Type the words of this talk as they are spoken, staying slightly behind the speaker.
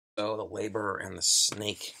So the laborer and the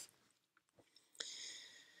snake.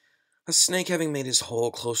 A snake, having made his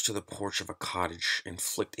hole close to the porch of a cottage,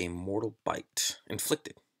 inflicted a mortal bite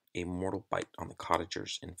on the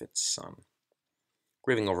cottager's infant son.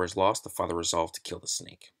 Grieving over his loss, the father resolved to kill the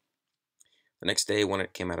snake. The next day, when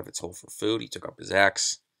it came out of its hole for food, he took up his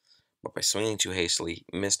axe, but by swinging too hastily,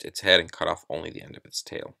 he missed its head and cut off only the end of its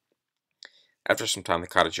tail. After some time, the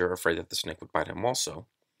cottager, afraid that the snake would bite him also,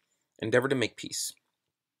 endeavored to make peace,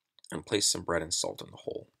 and placed some bread and salt in the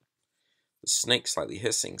hole. The snake, slightly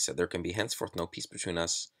hissing, said, "There can be henceforth no peace between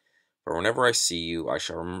us, for whenever I see you, I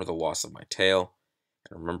shall remember the loss of my tail,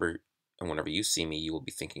 and whenever you see me, you will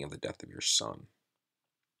be thinking of the death of your son."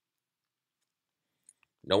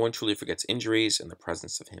 No one truly forgets injuries in the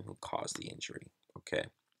presence of him who caused the injury. Okay.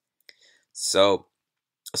 So,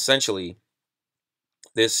 essentially,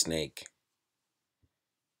 this snake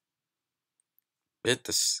bit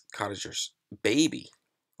the cottager's baby,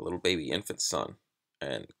 a little baby infant son,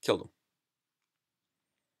 and killed him.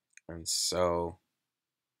 And so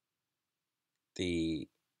the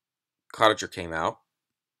cottager came out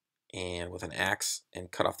and with an axe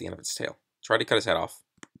and cut off the end of its tail. Tried to cut his head off,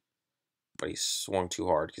 but he swung too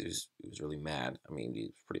hard because he was really mad. I mean, he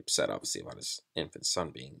was pretty upset, obviously, about his infant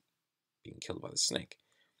son being killed by the snake.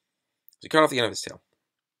 So he cut off the end of his tail.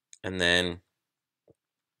 And then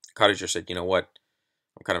the cottager said, "You know what?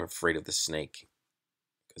 I'm kind of afraid of the snake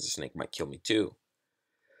because the snake might kill me too."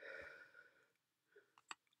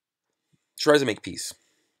 Tries to make peace.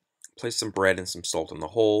 Placed some bread and some salt in the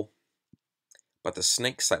hole, but the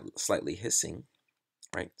snake, slightly hissing,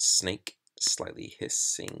 right? Snake slightly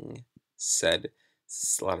hissing, said,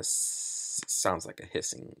 a lot of sounds like a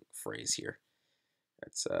hissing phrase here.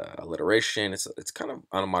 It's alliteration. It's kind of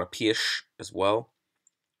onomatopoeish as well.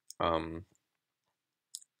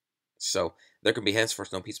 So there can be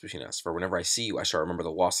henceforth no peace between us. For whenever I see you, I shall remember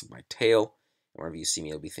the loss of my tail, and whenever you see me,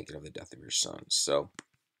 you'll be thinking of the death of your son. So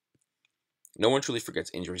no one truly forgets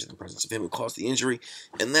injuries in the presence of him who caused the injury,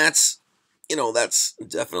 and that's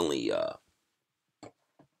definitely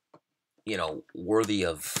worthy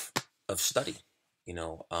of study.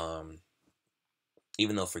 Even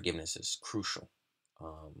though forgiveness is crucial,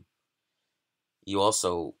 you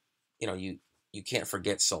also, you can't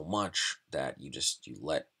forget so much that you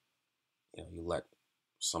let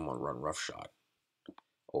someone run roughshod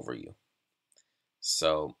over you.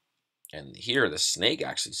 So, and here the snake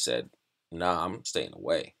actually said, "Nah, I'm staying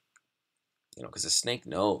away." Because the snake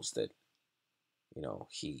knows that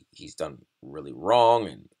he's done really wrong,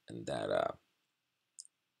 and that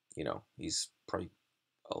he's probably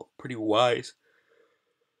pretty wise,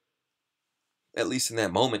 at least in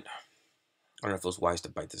that moment. I don't know if it was wise to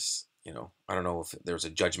bite this. I don't know if there's a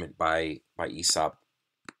judgment by Aesop,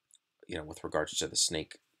 with regards to the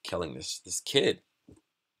snake killing this kid.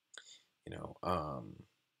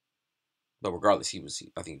 But regardless, I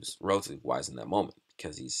think he was relatively wise in that moment,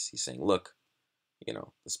 because he's saying, "Look,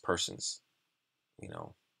 this person's,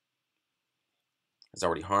 has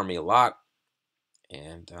already harmed me a lot,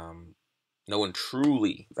 and no one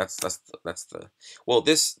truly." That's the well.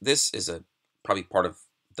 This is probably part of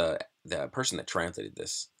the person that translated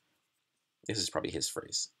this. This is probably his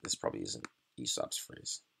phrase. This probably isn't Aesop's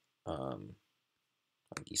phrase. I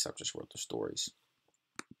think Aesop just wrote the stories.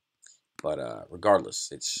 But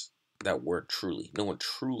regardless, it's that word "truly." No one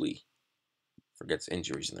truly forgets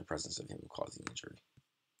injuries in the presence of him who caused the injury.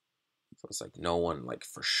 So it's like no one, like,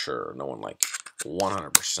 for sure. No one, like,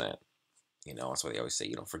 100%. That's why they always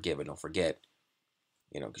say, forgive and don't forget.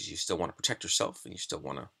 Because you still want to protect yourself, and you still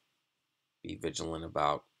want to be vigilant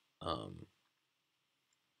about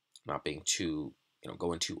not being too,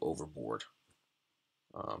 going too overboard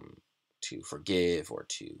to forgive, or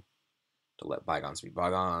to let bygones be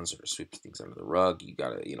bygones, or to sweep things under the rug. You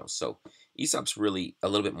gotta, so Aesop's really a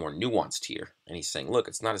little bit more nuanced here, and he's saying, look,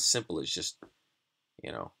 it's not as simple as just,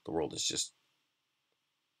 the world is just,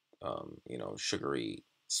 sugary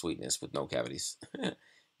sweetness with no cavities,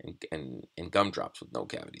 and gumdrops with no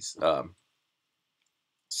cavities.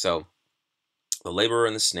 So the laborer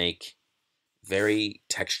and the snake, very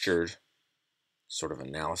textured sort of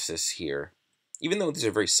analysis here, even though these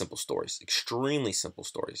are very simple stories, extremely simple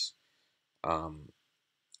stories,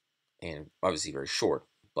 and obviously very short,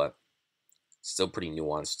 but still pretty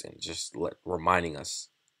nuanced, and just reminding us,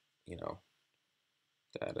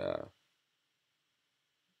 that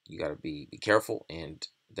you got to be careful, and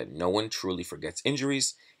that no one truly forgets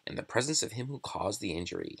injuries in the presence of him who caused the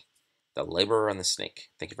injury. The laborer and the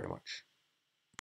snake. Thank you very much.